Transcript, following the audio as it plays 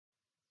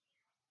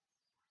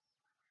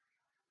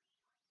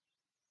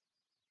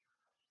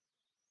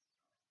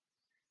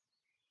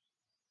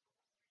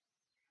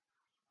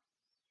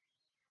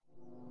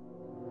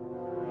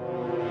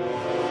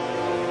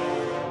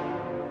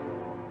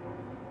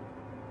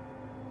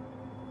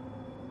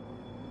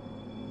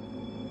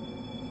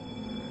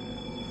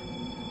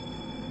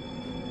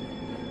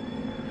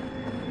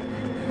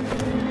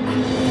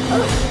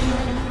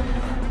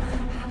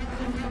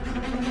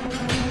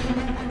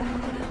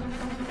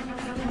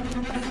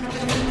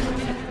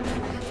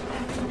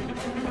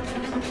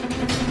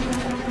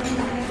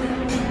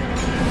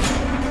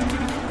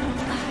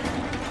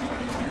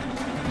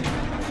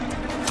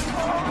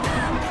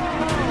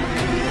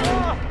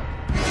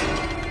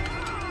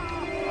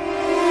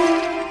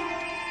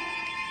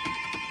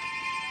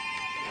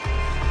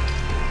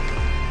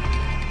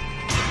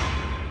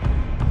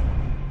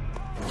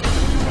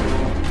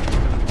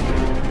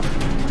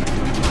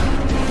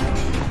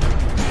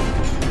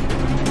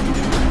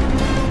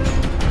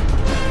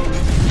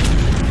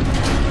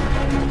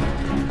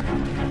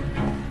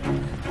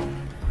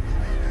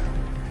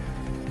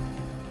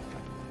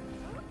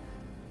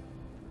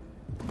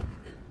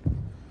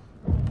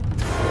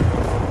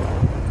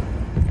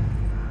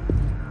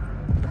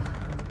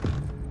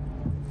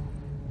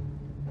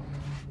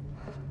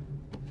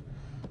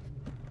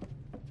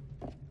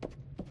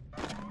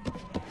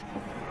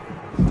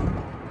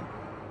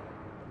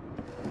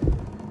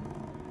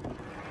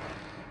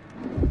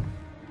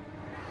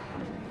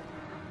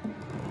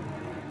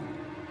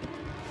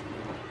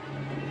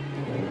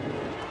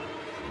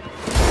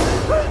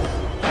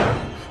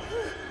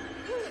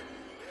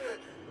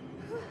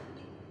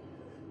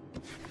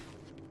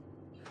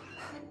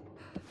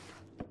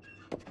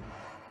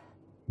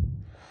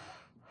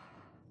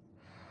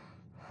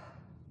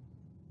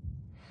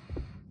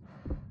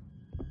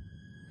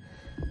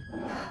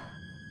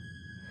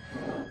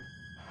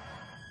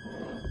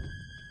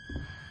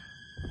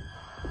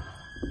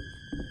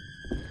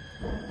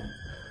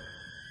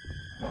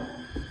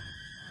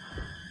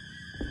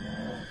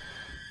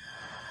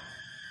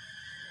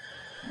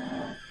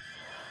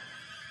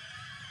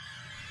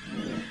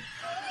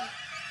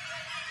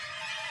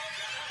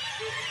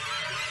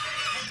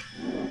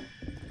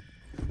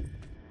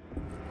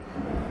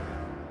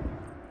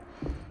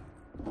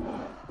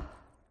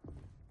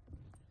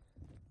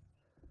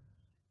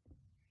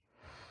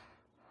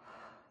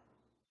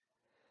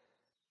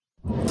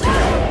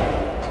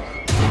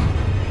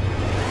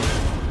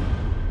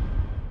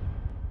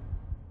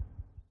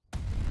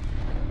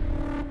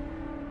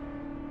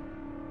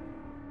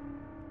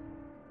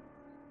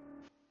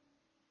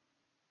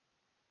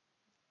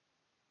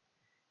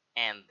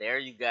And there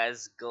you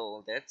guys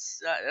go.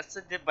 That's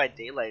a Dead by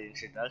Daylight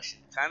introduction.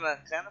 Kind of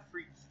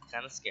freaky,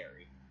 kind of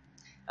scary.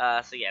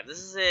 So yeah, this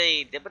is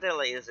a Dead by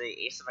Daylight is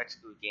a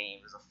asymmetrical game.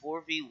 It's a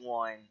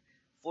 4v1,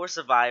 four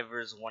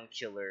survivors, one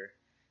killer.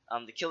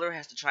 The killer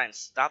has to try and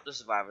stop the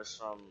survivors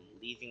from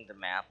leaving the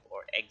map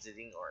or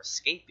exiting or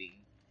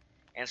escaping.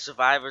 And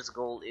survivor's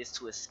goal is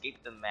to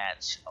escape the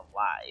match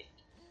alive.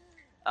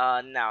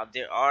 Now,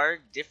 there are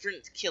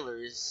different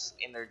killers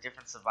and there are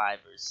different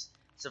survivors.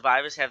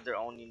 Survivors have their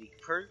own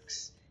unique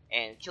perks,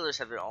 and killers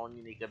have their own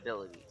unique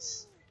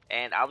abilities.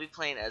 And I'll be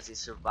playing as a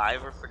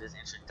survivor for this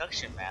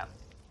introduction map.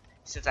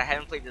 Since I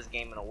haven't played this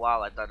game in a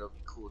while, I thought it would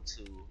be cool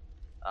to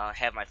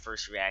have my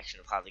first reaction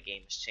of how the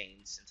game has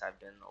changed since I've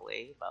been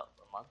away about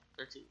a month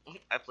or two.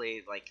 I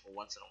played like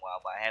once in a while,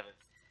 but I haven't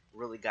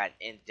really gotten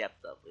in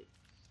depth of it.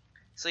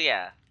 So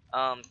yeah,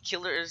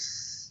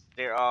 killers,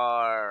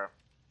 I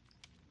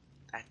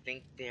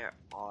think there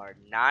are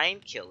 9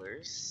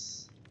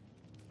 killers,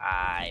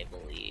 I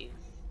believe.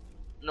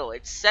 No,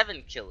 it's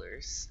 7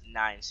 killers,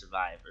 9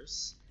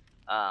 survivors.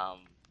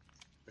 Um,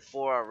 the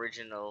 4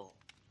 original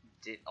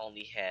did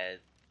only had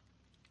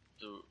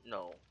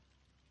no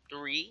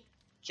 3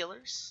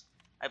 killers,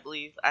 I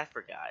believe. I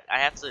forgot. I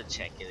have to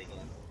check it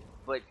again.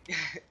 But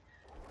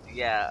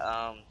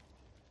yeah,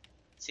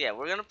 so yeah,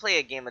 we're gonna play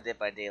a game of Dead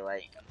by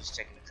Daylight. I'm just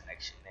checking the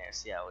connection there,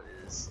 see how it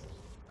is.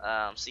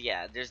 So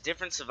yeah, there's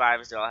different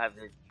survivors. They all have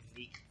their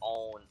unique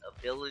own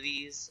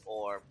abilities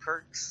or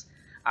perks.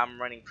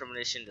 I'm running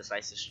Premonition,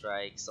 Decisive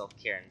Strike, Self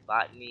Care, and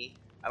Botany.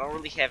 I don't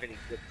really have any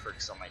good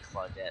perks on my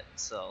Claudette,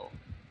 so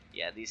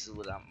yeah, these are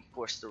what I'm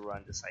forced to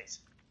run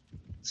Decisive.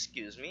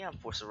 Excuse me, I'm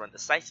forced to run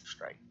Decisive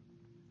Strike.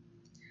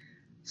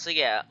 So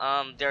yeah,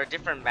 there are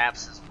different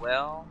maps as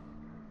well,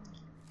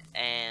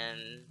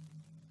 and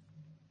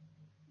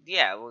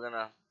yeah, we're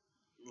gonna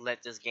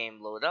let this game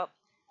load up,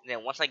 and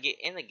then once I get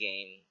in the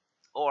game,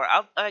 or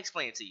I'll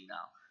explain it to you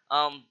now.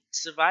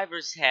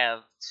 Survivors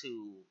have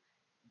to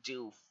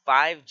do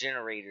 5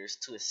 generators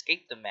to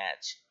escape the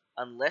match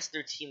unless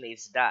their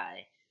teammates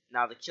die.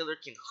 Now the killer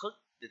can hook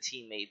the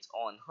teammates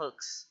on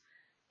hooks,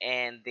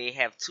 and they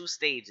have 2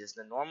 stages: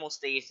 the normal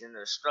stage and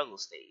the struggle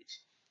stage.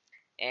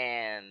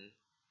 And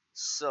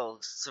so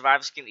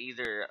survivors can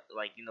either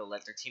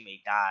let their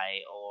teammate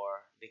die,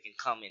 or they can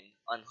come and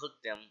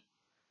unhook them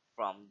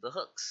from the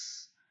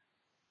hooks.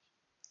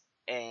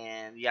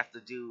 And you have to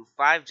do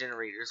 5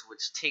 generators,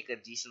 which take a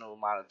decent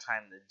amount of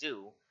time to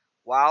do,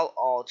 while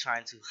all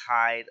trying to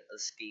hide,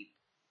 escape,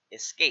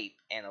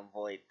 and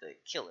avoid the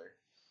killer.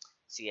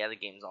 So yeah, the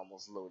game's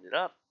almost loaded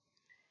up.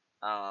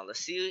 Let's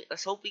see.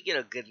 Let's hope we get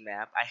a good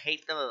map. I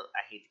hate the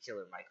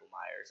killer Michael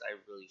Myers. I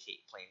really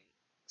hate playing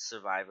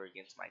Survivor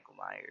against Michael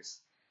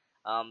Myers.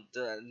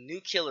 The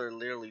new killer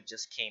literally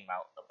just came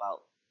out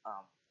about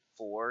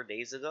 4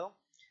 days ago,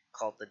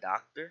 called the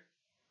Doctor,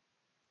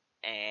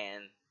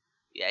 and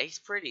yeah, he's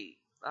pretty.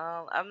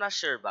 I'm not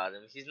sure about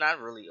him. He's not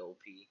really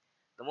OP.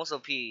 The most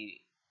OP,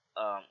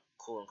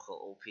 quote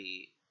unquote OP,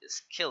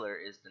 is killer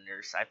is the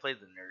nurse. I played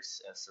the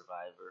nurse as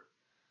Survivor.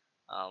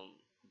 Um,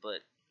 but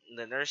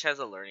the nurse has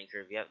a learning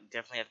curve.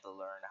 Definitely have to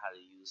learn how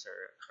to use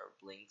her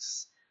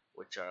blinks,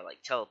 which are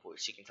like teleport.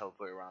 She can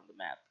teleport around the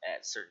map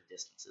at certain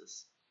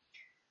distances.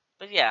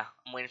 But yeah,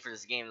 I'm waiting for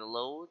this game to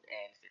load,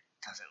 and if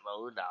it doesn't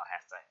load, I'll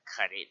have to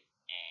cut it.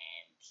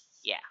 And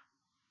yeah,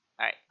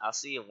 all right, I'll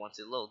see you once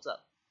it loads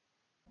up.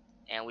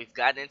 And we've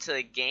gotten into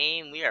the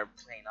game. We are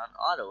playing on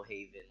Auto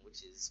Haven,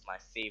 which is my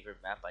favorite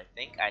map. I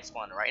think I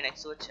spawned right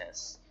next to a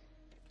chest.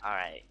 All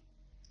right.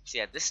 So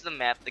yeah, this is the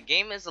map. The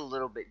game is a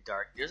little bit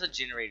dark. There's a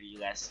generator you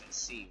guys can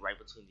see right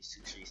between these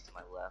two trees to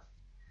my left.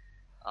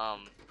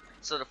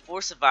 So the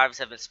 4 survivors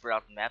have been spread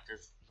out the map.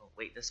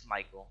 Wait, that's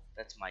Michael.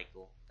 That's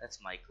Michael. That's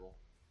Michael.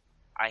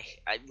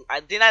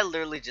 I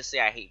literally just say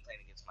I hate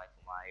playing against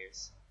Michael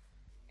Myers.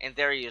 And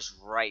there he is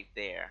right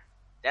there.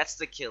 That's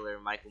the killer,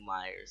 Michael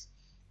Myers.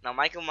 Now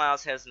Michael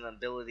Myers has an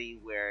ability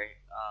where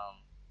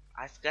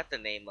I forgot the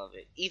name of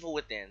it. Evil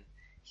Within.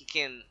 He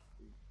can,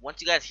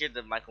 once you guys hear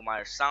the Michael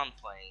Myers sound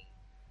playing,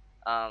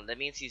 that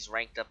means he's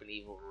ranked up in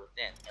Evil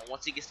Within. And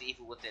once he gets to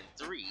Evil Within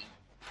 3,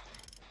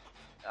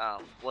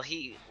 well,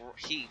 he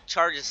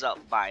charges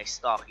up by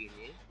stalking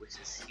you, which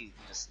is he's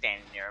just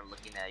standing there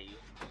looking at you.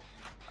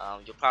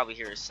 You'll probably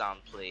hear his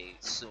sound play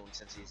soon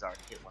since he's already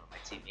hit one of my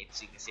teammates.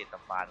 So you can see at the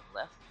bottom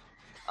left.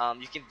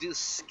 You can do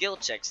skill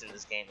checks in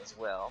this game as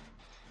well.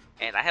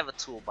 And I have a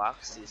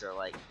toolbox. These are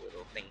like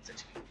little things that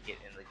you can get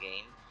in the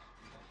game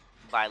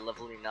by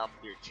leveling up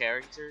your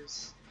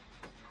characters.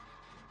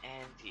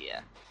 And yeah.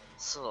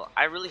 So,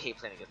 I really hate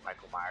playing against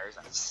Michael Myers.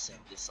 I've said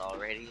this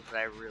already, but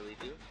I really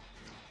do.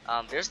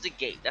 There's the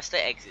gate. That's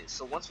the exit.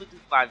 So, once we do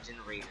 5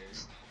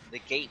 generators, the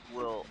gate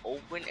will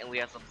open, and we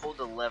have to pull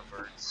the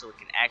lever so it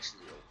can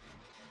actually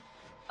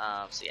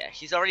open. So, yeah,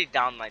 he's already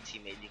down my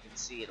teammate. You can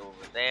see it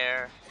over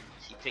there.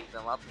 He picked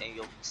them up, and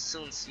you'll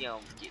soon see him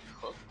get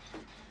hooked.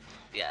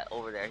 Yeah,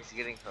 over there. He's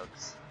getting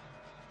hooked.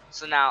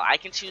 So, now I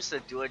can choose to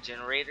do a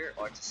generator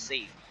or to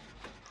save.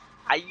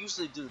 I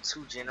usually do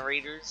 2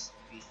 generators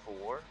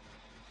before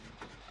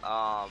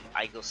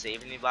I go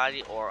save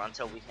anybody, or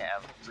until we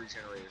have 3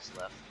 generators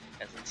left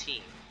as a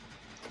team.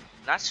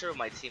 Not sure what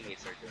my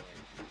teammates are doing.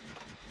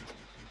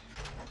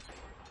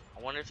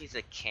 I wonder if he's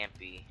a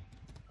campy.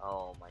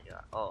 Oh my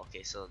god. Oh,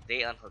 okay, so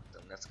they unhooked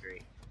him. That's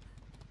great.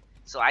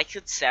 So I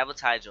could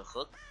sabotage a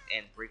hook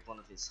and break one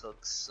of his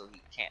hooks so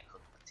he can't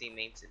hook my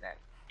teammates in that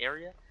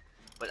area.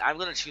 But I'm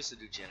gonna choose to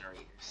do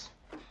generators.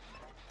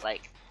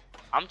 Like,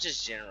 I'm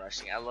just gen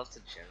rushing. I love to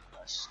gen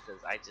rush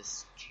because I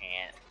just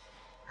can't.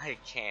 I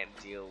can't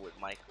deal with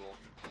Michael.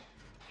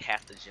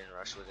 Have to gen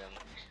rush with him.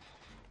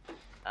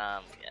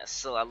 Yeah,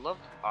 so I love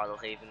Auto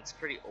Haven. It's a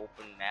pretty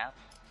open map.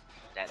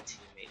 That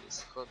teammate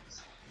is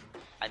hooked.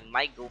 I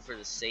might go for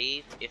the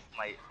save if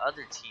my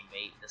other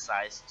teammate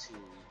decides to,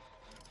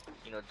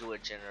 do a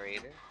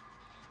generator.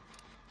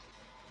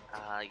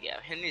 Yeah,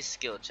 Henry's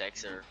skill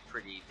checks are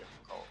pretty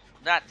difficult.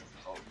 Not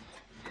difficult.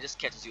 It just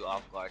catches you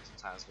off guard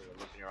sometimes when you're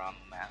looking around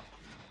the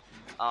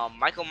map.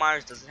 Michael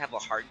Myers doesn't have a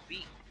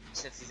heartbeat,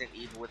 since he's in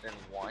Evil Within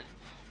 1,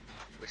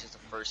 which is the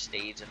first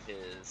stage of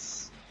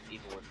his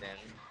Evil Within.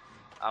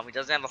 He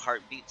doesn't have a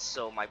heartbeat,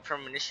 so my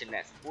premonition,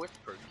 that 4th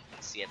perk you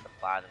can see at the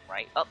bottom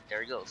right. Oh,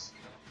 there he goes.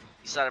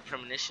 You saw the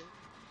premonition,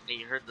 and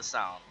you heard the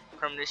sound.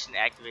 Premonition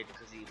activated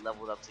because he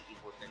leveled up to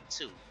Evil Within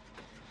 2.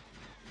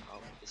 Oh,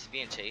 is he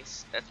being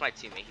chased? That's my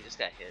teammate, he just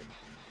got hit.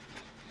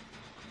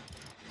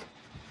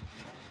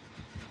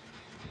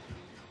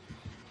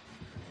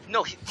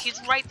 No, he's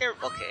right there.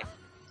 Okay,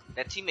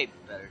 that teammate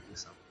better do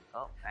something.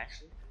 Oh,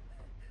 actually,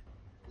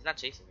 he's not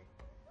chasing me.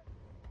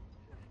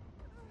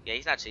 Yeah,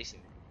 he's not chasing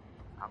me.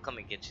 I'll come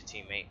and get you,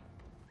 teammate.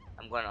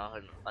 I'm going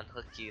to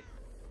unhook you.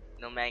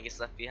 No man gets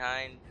left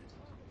behind.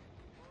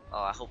 Oh,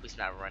 I hope he's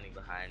not running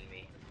behind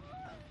me.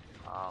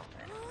 Oh,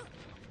 man.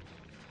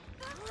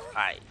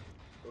 Alright.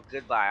 Well,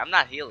 goodbye. I'm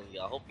not healing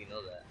you. I hope you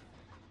know that.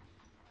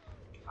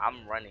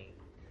 I'm running.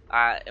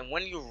 And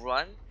when you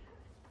run,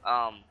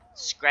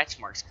 scratch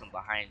marks come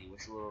behind you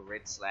with little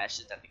red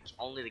slashes that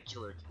only the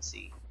killer can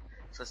see.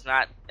 So it's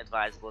not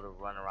advisable to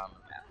run around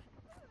the map.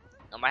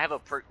 I have a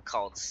perk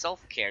called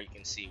Self-Care, you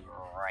can see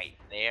right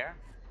there.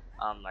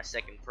 My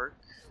 2nd perk.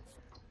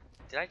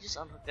 Did I just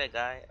unhook that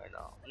guy or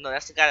no? No,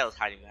 that's the guy that was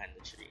hiding behind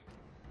the tree.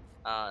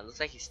 It looks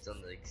like he's still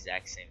in the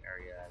exact same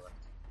area I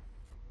left him.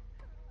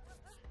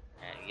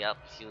 And yep,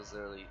 he was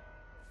literally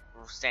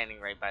standing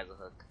right by the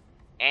hook.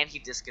 And he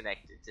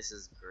disconnected. This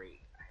is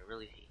great. I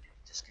really hate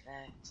it.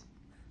 Disconnect.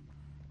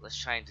 Let's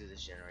try and do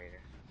this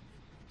generator.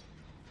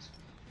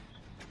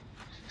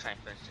 Try and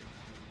finish it.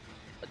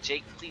 But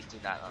Jake, please do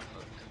not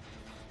unhook.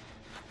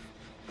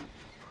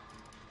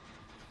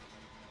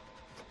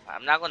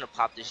 I'm not gonna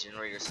pop this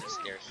generator since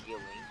they're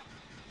healing.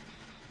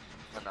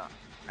 I'm gonna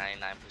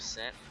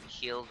 99%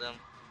 heal them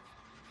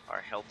or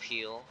help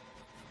heal.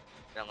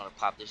 Then I'm gonna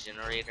pop this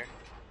generator,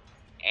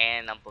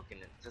 and I'm booking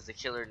it because the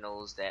killer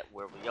knows that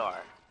where we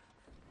are.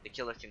 The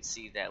killer can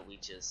see that we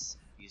just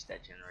used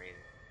that generator.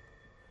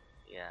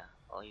 Yeah.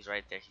 Oh, he's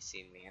right there. He's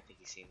seen me. I think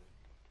he's seen me.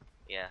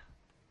 Yeah.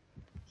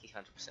 He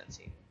 100%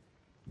 seen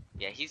me.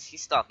 Yeah,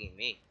 he's stalking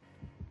me.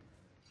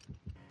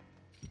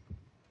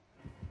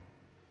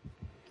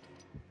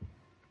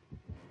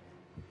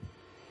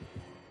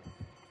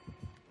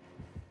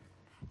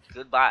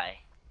 Goodbye.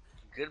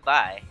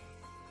 Goodbye.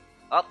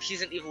 Oh,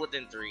 he's an evil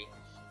within 3,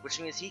 which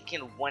means he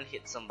can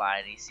one-hit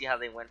somebody. See how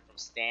they went from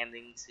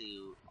standing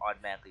to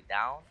automatically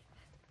down?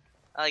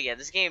 Oh yeah,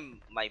 this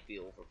game might be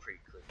over pretty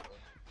quickly.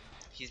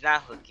 He's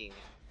not hooking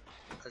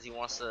because he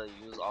wants to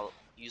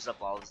use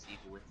up all his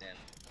evil within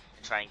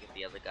and try and get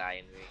the other guy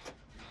in me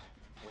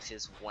with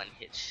his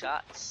one-hit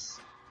shots.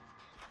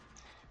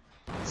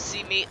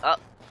 See me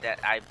up that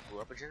I blew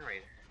up a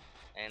generator,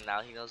 and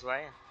now he knows where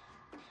I am.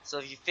 So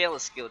if you fail a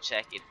skill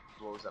check, it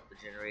blows up the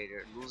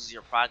generator, loses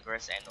your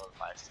progress, and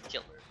notifies the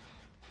killer.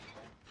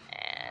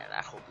 And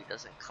I hope he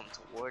doesn't come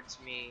towards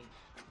me.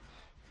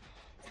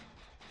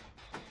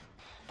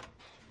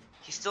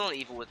 He's still an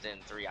evil within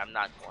 3. I'm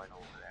not going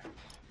over there.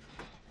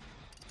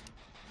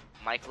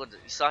 Michael, you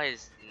saw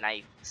his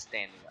knife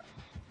standing up.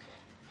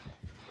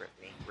 Okay. Rip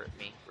me, rip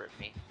me, rip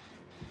me.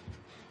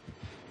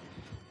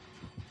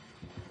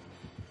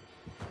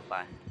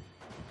 Bye.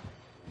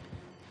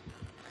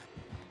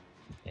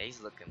 Yeah,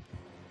 he's looking.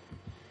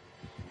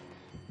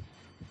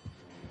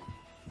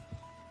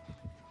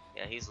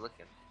 Yeah, he's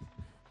looking.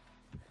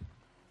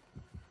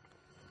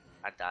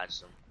 I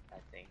dodged him, I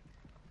think.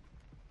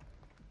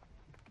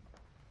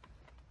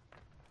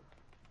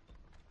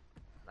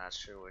 Not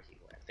sure where he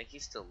went. I think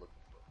he's still looking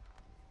for him.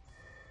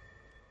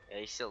 Yeah,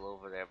 he's still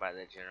over there by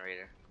that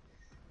generator.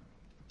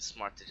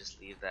 Smart to just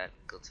leave that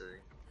and go to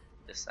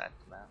this side of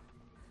the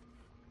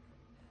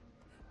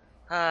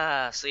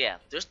map. So yeah,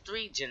 there's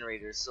 3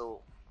 generators,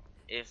 so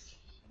if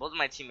both of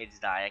my teammates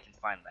die, I can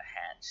find the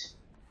hatch.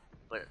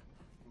 But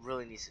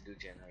really needs to do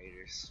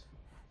generators.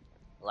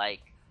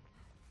 Like,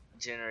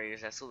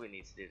 generators, that's what we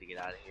need to do to get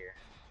out of here.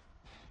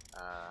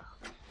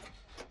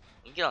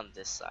 Let me get on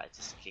this side,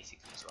 just in case he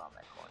comes around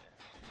that corner.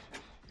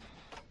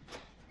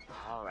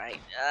 Alright,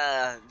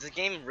 the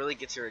game really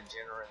gets your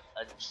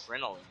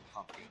adrenaline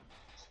pumping.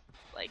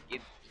 Like,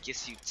 it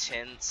gets you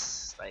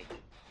tense, like,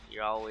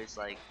 you're always,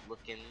 like,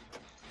 looking.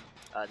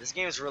 This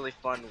game is really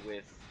fun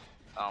with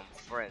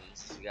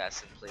friends. You guys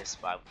can play a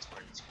spot with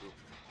friends group.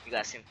 You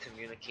guys can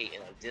communicate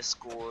in a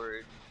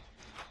Discord.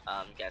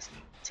 You guys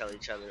can tell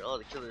each other, oh,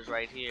 the killer's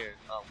right here.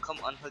 Come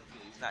unhook me.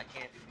 He's not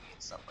camping me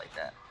and stuff like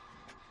that.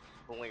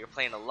 But when you're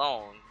playing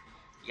alone,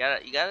 you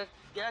gotta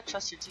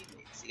trust your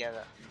teammates. You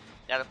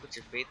gotta put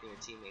your faith in your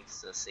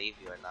teammates to save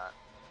you or not.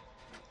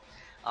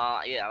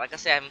 Yeah, like I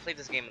said, I haven't played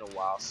this game in a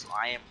while, so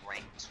I am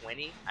rank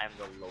 20. I'm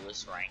the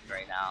lowest rank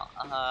right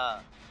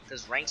now.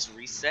 Because ranks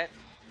reset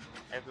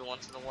every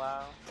once in a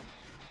while.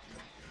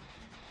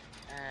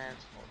 And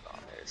hold on,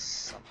 there's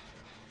something.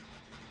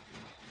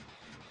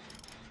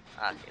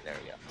 Okay, there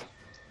we go.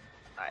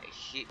 Alright,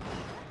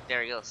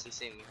 there he goes. He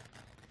seen me.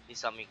 He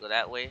saw me go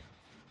that way.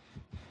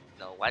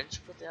 No, why didn't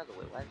you go the other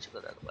way? Why didn't you go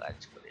the other way? Why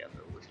didn't you go the other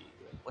way? What are you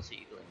doing? What are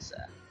you doing,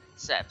 sir?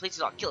 Sir, please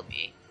do not kill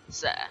me.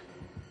 Sir.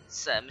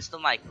 Sir,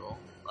 Mr. Michael.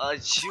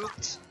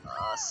 Juked.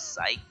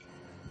 Psych.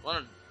 I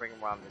wanna bring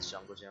him around this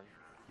jungle gym.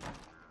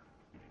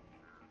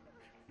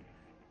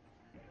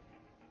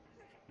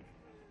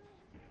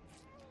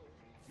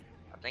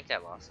 I think I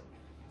lost him.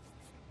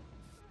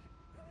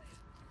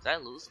 Did I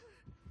lose him?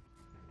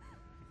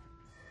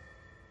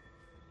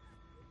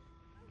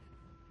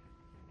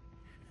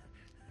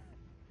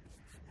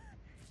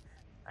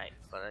 Alright,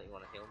 but you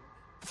wanna heal me?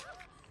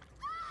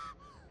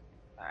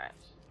 Alright.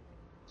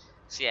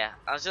 So yeah,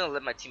 I was gonna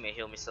let my teammate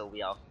heal me so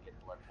we all can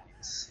get blood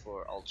points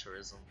for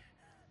altruism.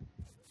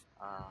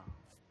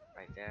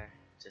 Right there,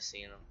 just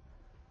seeing him.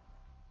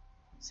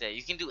 So yeah,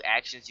 you can do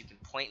actions, you can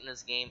point in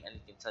this game, and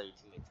you can tell your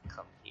teammate to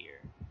come here.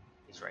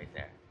 He's right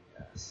there.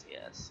 Yes,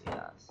 yes,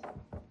 yes.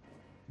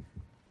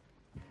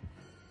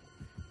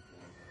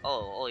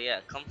 Oh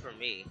yeah, come for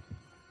me.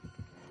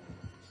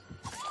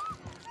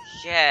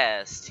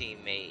 Yes,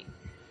 teammate.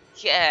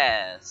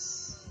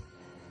 Yes.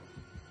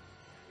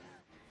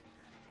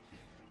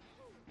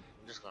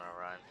 I'm just gonna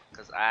run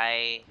because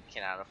I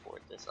cannot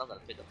afford this. I'm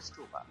gonna pick up this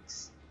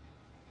toolbox.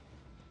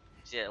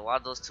 So yeah, while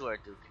those two are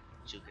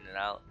juking it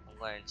out, I'm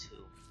going to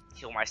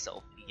heal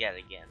myself yet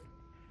again.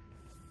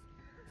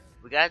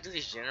 We gotta do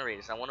these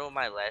generators. I wonder what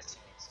my last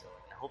teammate's doing.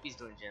 I hope he's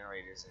doing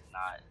generators and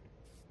not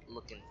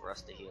looking for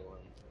us to heal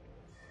him.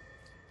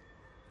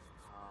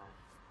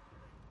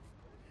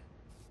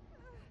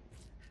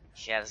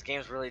 Yeah, this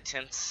game's really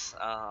tense.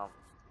 Yeah,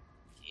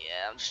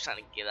 I'm just trying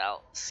to get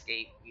out,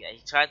 escape. Yeah, he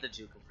tried to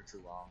juke him for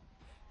too long.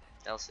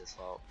 That was his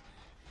fault.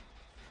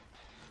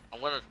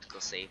 I'm gonna go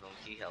save him.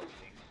 He helped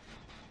me.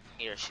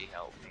 He or she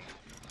helped me.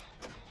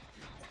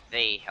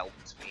 They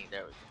helped me.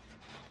 There we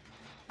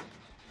go.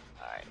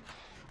 Alright.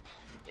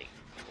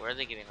 Where are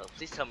they getting hooked?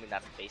 Please tell me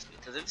not the basement.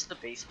 Because if it's the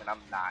basement,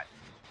 I'm not.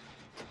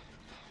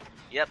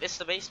 Yep, it's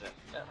the basement.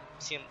 Yep.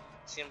 See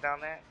him down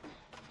there?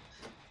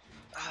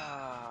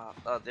 Ah,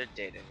 oh, they're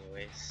dead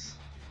anyways.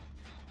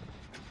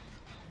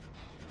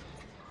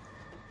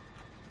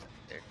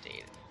 They're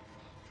dead.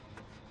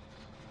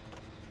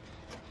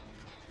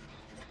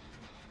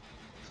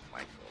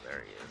 Michael,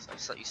 there he is.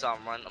 You saw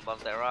him run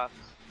above that rock?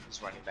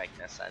 He's running back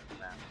that side of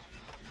the map.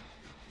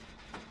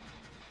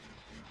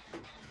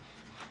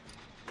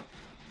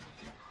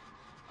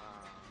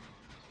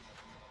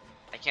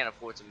 I can't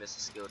afford to miss a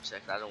skill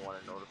check. I don't want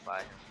to notify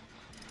him.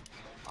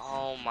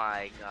 Oh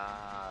my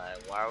god.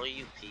 Why were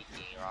you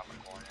peeking around the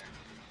corner?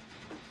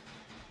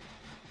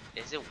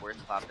 Is it worth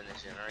popping the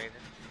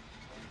generator?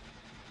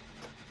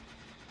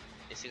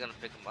 Is he gonna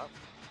pick him up?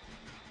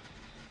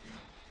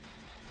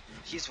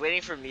 He's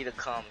waiting for me to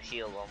come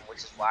heal him, which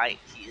is why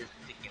he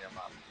isn't picking him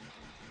up.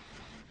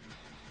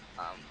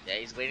 Yeah,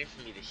 he's waiting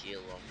for me to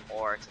heal him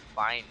or to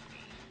find me.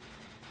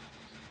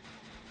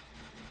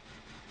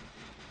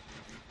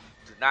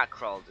 Do not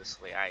crawl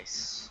this way, I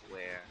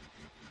swear.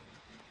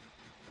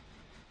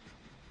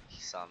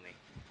 He saw me.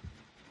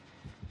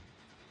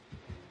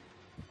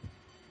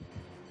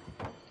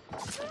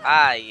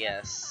 Ah,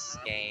 yes,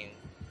 game.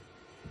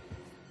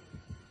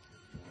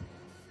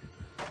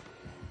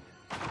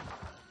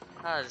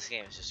 Ah, this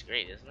game is just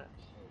great, isn't it?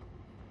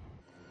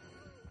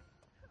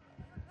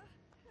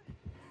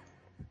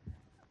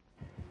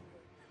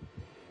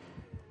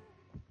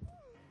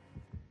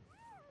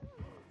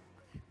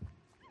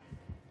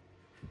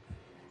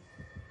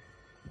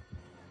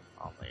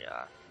 Oh my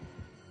god.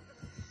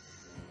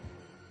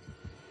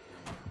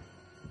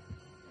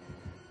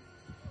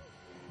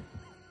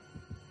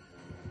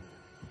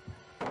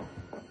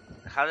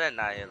 How did I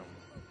not hit him?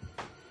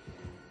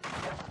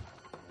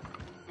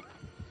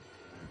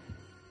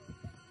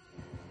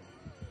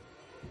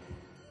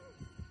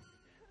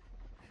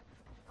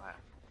 Alright.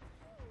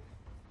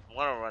 I'm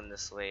gonna run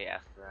this way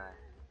after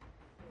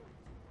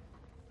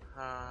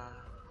I'll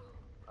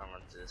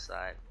run to the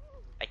side.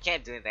 I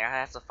can't do anything. I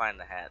have to find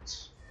the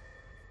hatch.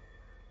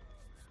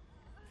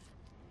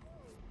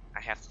 I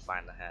have to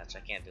find the hatch.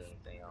 I can't do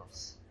anything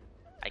else.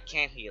 I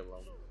can't heal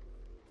him.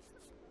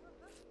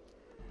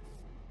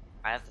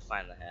 I have to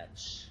find the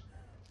hatch.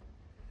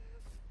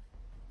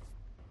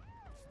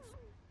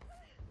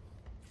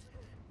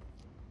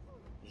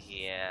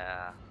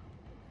 Yeah.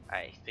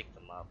 I picked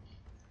them up.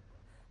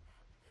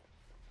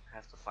 I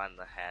have to find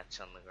the hatch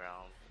on the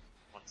ground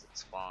once it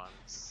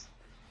spawns.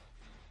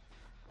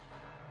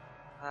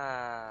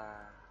 I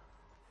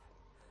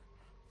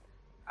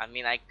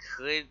mean, I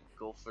could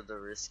go for the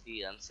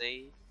risky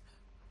unsave,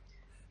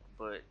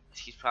 but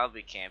he's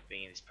probably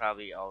camping and he's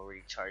probably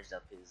already charged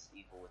up his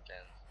evil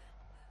within.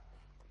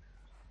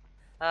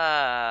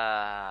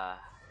 I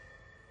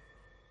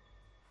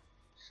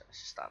should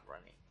stop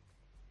running.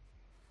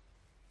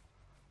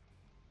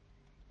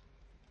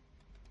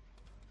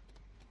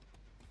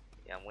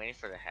 Yeah, I'm waiting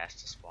for the hatch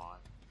to spawn.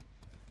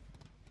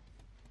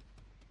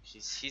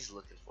 He's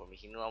looking for me.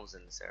 He knew I was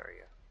in this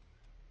area.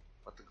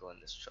 About to go in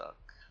this truck.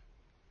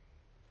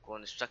 Go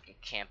in this truck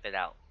and camp it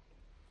out.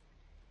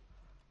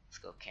 Let's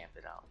go camp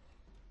it out.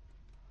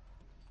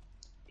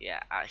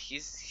 Yeah,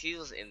 he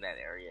was in that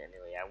area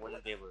anyway. I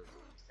wouldn't be able to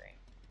do anything.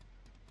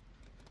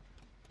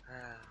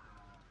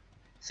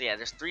 So yeah,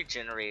 there's 3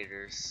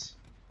 generators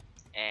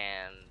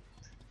and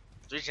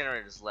 3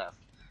 generators left,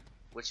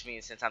 which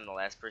means since I'm the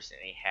last person,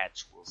 a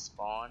hatch will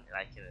spawn and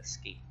I can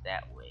escape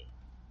that way.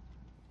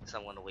 So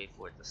I'm gonna wait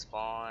for it to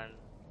spawn,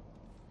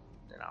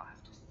 then I'll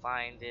have to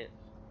find it.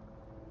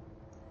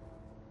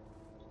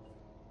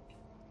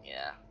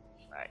 Yeah,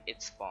 alright,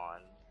 it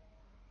spawned.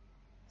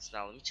 So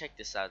now let me check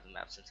this side of the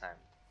map since I'm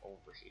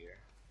over here.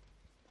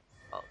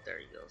 Oh, there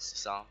he goes. You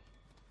saw him?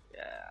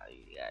 Yeah,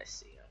 you guys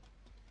see him.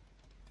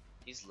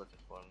 He's looking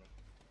for me.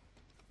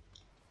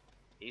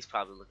 He's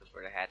probably looking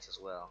for the hatch as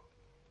well.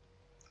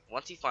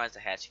 Once he finds the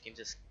hatch, he can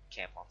just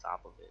camp on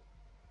top of it.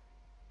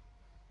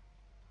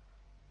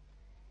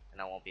 And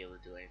I won't be able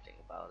to do anything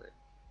about it.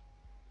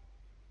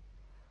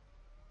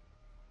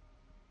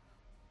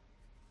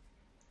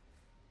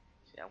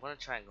 Yeah, I want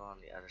to try and go on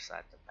the other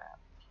side of the map.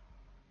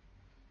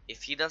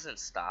 If he doesn't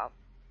stop,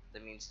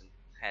 that means the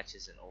hatch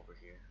isn't over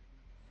here.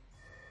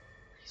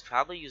 He's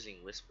probably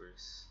using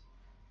whispers.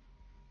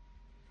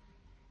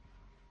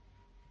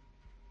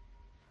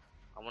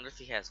 I wonder if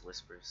he has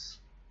whispers.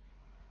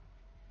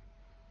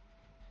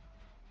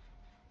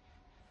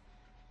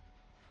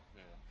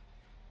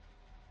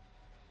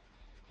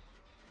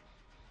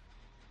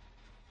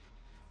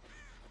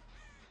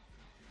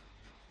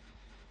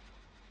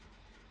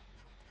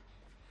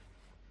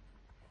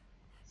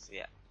 So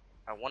yeah,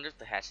 I wonder if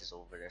the hatch is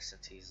over there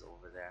since he's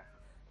over there.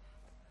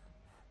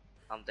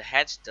 The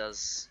hatch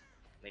does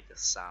make a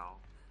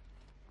sound,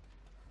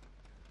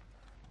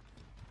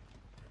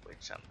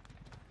 which I'm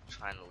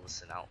trying to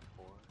listen out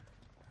for.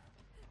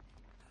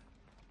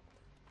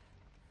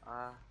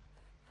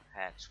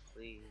 Hatch,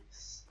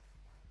 please.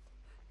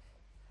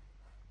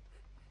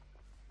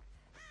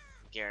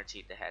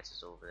 Guaranteed the hatch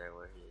is over there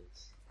where he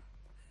is.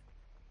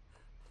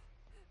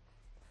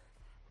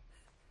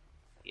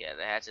 Yeah,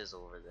 the hatch is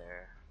over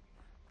there.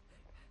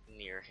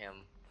 Near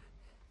him.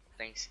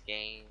 Thanks,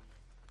 game.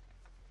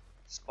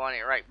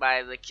 Spawning right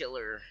by the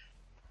killer.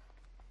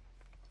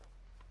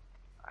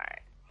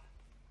 Alright.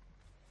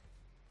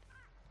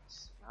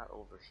 It's not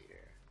over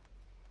here.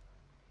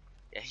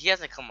 Yeah, he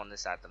hasn't come on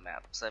this side of the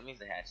map, so that means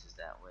the hatch is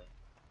that way.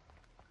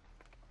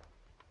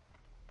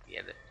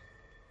 Yeah,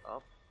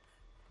 oh.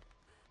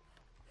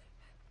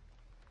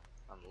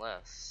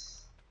 Unless.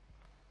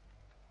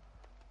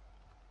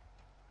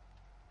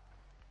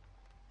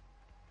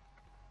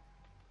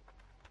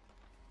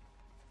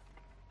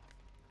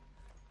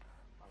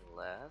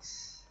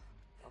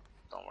 Oh,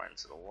 don't run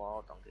into the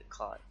wall, don't get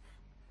caught.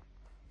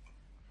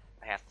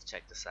 I have to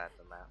check the side of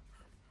the map.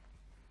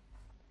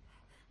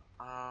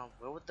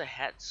 Where would the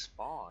hat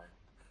spawn?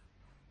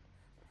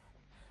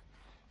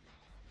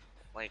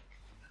 Like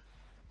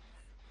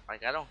I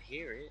don't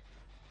hear it.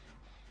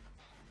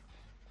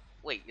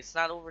 Wait, it's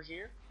not over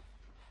here?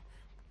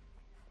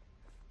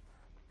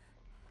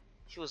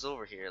 He was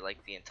over here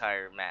like the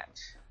entire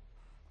match.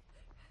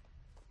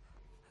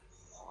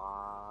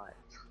 What?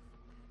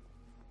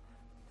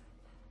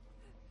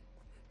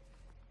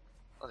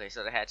 Okay,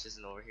 so the hatch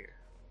isn't over here.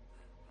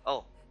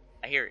 Oh,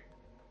 I hear it.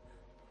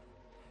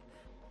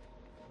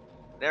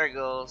 There it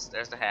goes.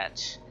 There's the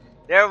hatch.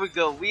 There we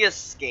go. We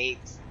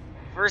escaped.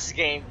 First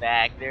game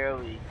back. There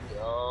we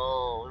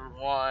go.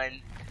 We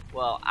won.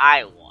 Well,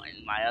 I won.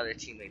 My other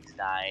teammates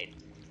died.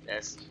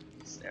 There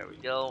we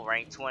go.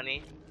 Rank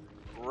 20.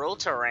 Roll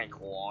to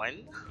rank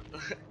 1.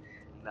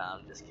 Nah,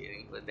 I'm just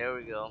kidding. But there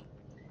we go.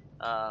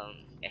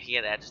 And he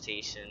had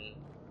agitation.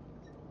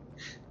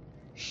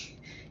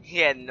 He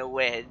had no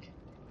head.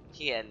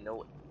 He had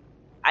no.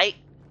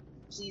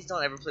 Please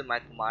don't ever play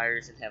Michael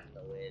Myers and have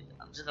no head.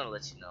 I'm just gonna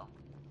let you know.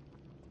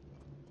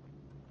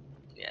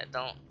 Yeah,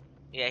 don't.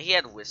 Yeah, he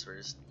had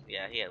whispers.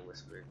 Yeah, he had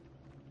whispers.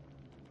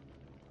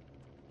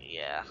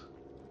 Yeah.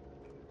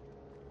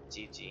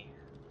 GG.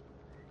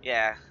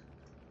 Yeah.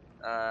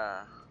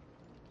 Yeah,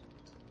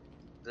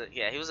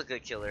 he was a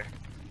good killer.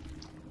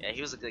 Yeah,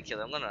 he was a good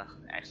killer. I'm gonna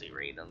actually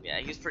rate him. Yeah,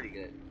 he was pretty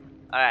good.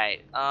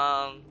 Alright,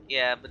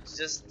 yeah, but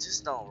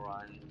just don't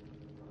run.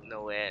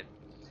 No way.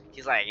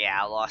 He's like, yeah,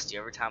 I lost you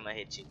every time I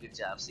hit you. Good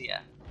job. So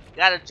yeah,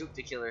 gotta juke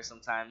the killer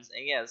sometimes.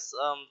 And yes,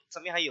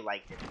 tell me how you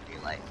liked it in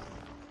real life.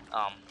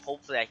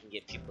 Hopefully I can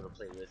get people to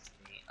play with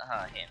me.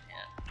 Hint.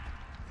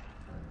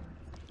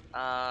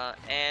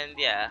 And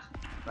yeah,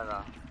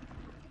 gonna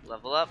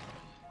level up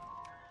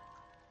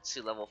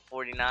to level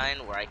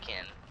 49, where I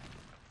can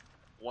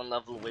one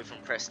level away from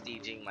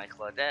prestiging my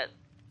Claudette.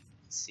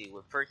 Let's see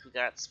what perk we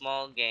got.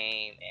 Small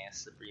game and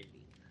slippery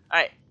meat.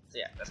 Alright, so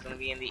yeah, that's gonna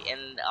be in the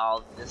end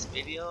of this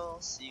video.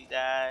 See you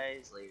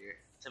guys later.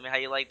 Tell me how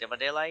you liked Dead by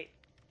Daylight,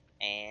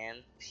 and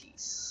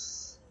peace.